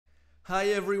Hi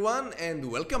everyone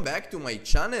and welcome back to my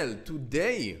channel.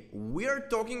 Today we are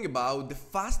talking about the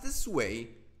fastest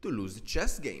way to lose a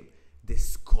chess game, the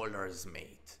Scholar's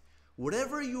Mate.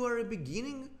 Whatever you are a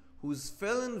beginning who's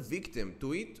fallen victim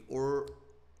to it or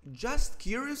just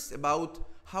curious about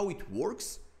how it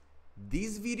works,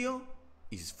 this video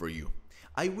is for you.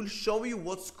 I will show you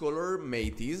what Scholar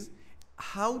Mate is,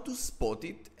 how to spot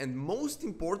it, and most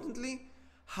importantly,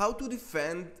 how to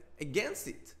defend against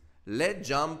it. Let's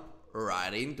jump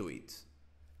right into it.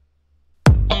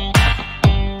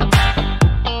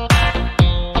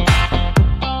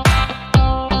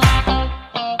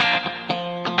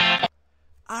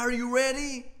 Are you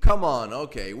ready? Come on,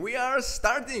 okay, we are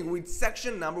starting with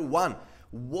section number 1.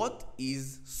 What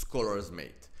is Scholar's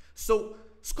Mate? So,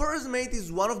 Scholar's Mate is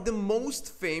one of the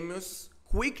most famous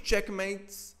quick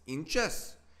checkmates in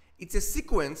chess. It's a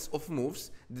sequence of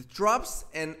moves that traps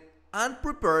an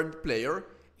unprepared player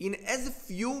in as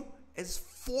few as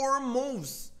 4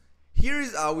 moves. Here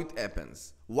is how it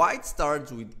happens. White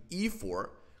starts with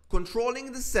e4,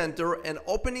 controlling the center and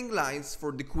opening lines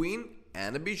for the queen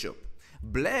and the bishop.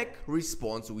 Black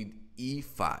responds with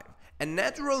e5, a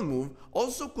natural move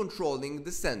also controlling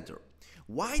the center.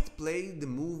 White plays the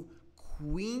move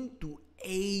queen to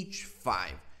h5,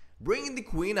 bringing the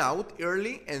queen out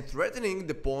early and threatening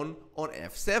the pawn on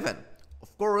f7.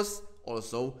 Of course,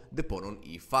 also the pawn on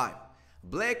e5.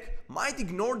 Black might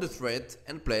ignore the threat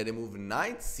and play the move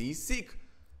knight c6.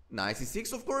 Knight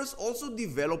c6, of course, also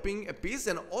developing a piece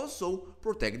and also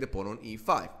protect the pawn on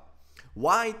e5.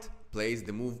 White plays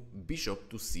the move bishop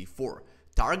to c4,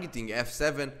 targeting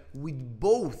f7 with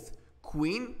both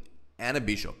queen and a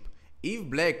bishop. If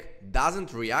black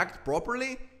doesn't react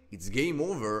properly, it's game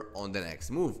over on the next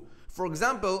move. For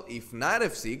example, if knight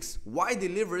f6, white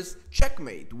delivers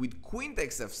checkmate with queen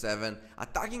takes f7,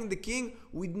 attacking the king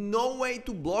with no way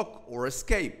to block or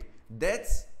escape.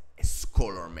 That's a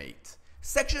Scholar Mate.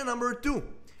 Section number 2.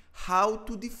 How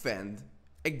to defend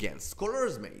against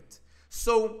Scholar's Mate.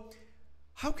 So,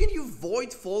 how can you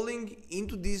avoid falling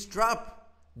into this trap?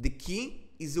 The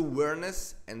key is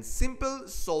awareness and simple,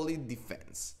 solid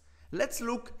defense. Let's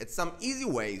look at some easy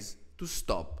ways to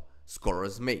stop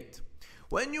Scholar's Mate.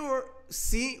 When you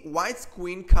see white's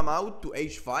queen come out to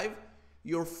h5,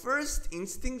 your first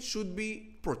instinct should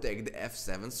be protect the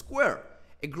f7 square.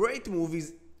 A great move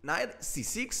is knight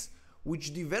c6,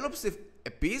 which develops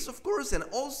a piece, of course, and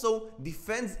also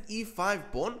defends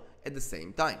e5 pawn at the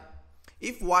same time.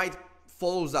 If white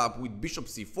follows up with bishop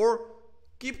c4,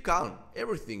 keep calm,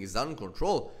 everything is under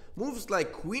control. Moves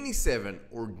like queen e7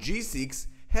 or g6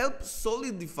 help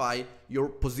solidify your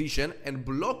position and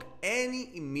block any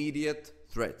immediate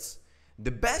threats. The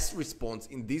best response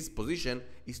in this position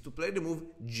is to play the move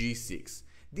g6.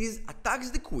 This attacks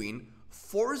the queen,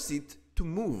 forces it to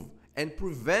move, and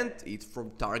prevent it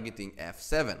from targeting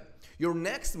f7. Your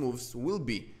next moves will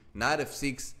be knight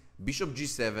f6, bishop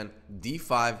g7,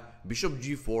 d5, bishop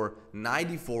g4, knight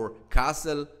d4,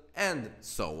 castle, and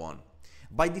so on.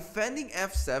 By defending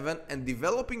f7 and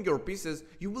developing your pieces,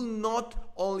 you will not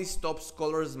only stop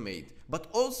Scholar's Mate, but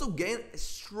also gain a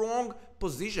strong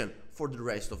position for the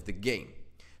rest of the game.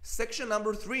 Section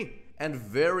number 3, and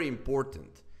very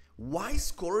important, why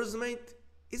Scholar's Mate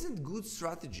isn't good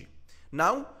strategy.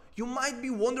 Now, you might be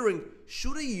wondering,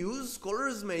 should I use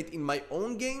Scholar's Mate in my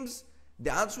own games?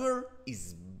 The answer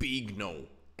is big no,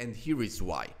 and here is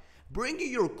why.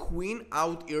 Bringing your queen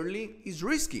out early is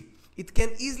risky. It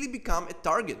can easily become a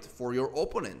target for your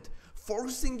opponent,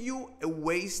 forcing you to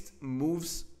waste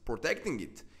moves protecting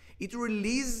it. It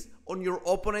relies on your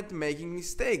opponent making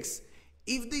mistakes.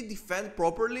 If they defend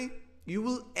properly, you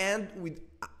will end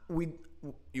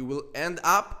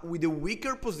up with a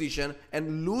weaker position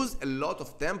and lose a lot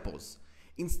of tempos.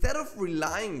 Instead of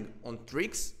relying on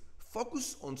tricks,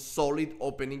 focus on solid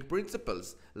opening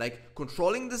principles like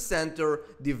controlling the center,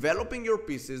 developing your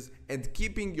pieces, and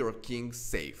keeping your king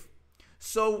safe.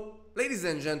 So, ladies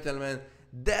and gentlemen,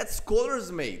 that's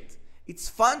Scholar's Mate. It's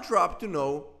fun trap to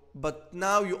know, but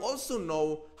now you also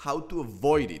know how to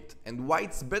avoid it and why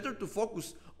it's better to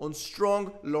focus on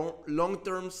strong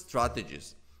long-term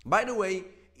strategies. By the way,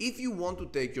 if you want to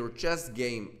take your chess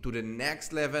game to the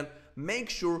next level, make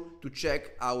sure to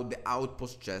check out the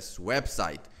Outpost Chess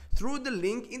website through the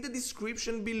link in the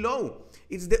description below.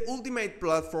 It's the ultimate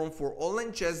platform for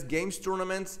online chess games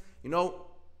tournaments,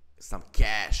 some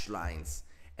cash lines,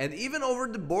 and even over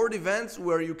the board events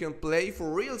where you can play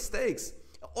for real stakes.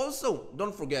 Also,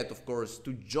 don't forget, of course,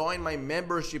 to join my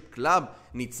membership club,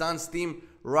 Nitzan's team,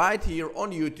 right here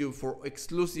on YouTube for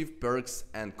exclusive perks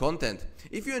and content.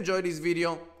 If you enjoyed this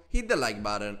video, hit the like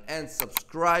button and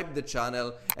subscribe the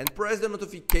channel and press the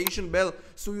notification bell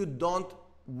so you don't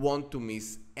want to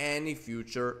miss any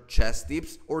future chess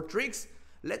tips or tricks.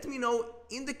 Let me know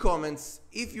in the comments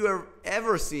if you have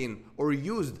ever seen or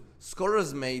used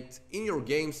Scholar's Mate in your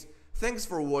games. Thanks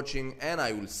for watching, and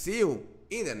I will see you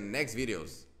in the next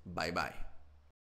videos. Bye bye.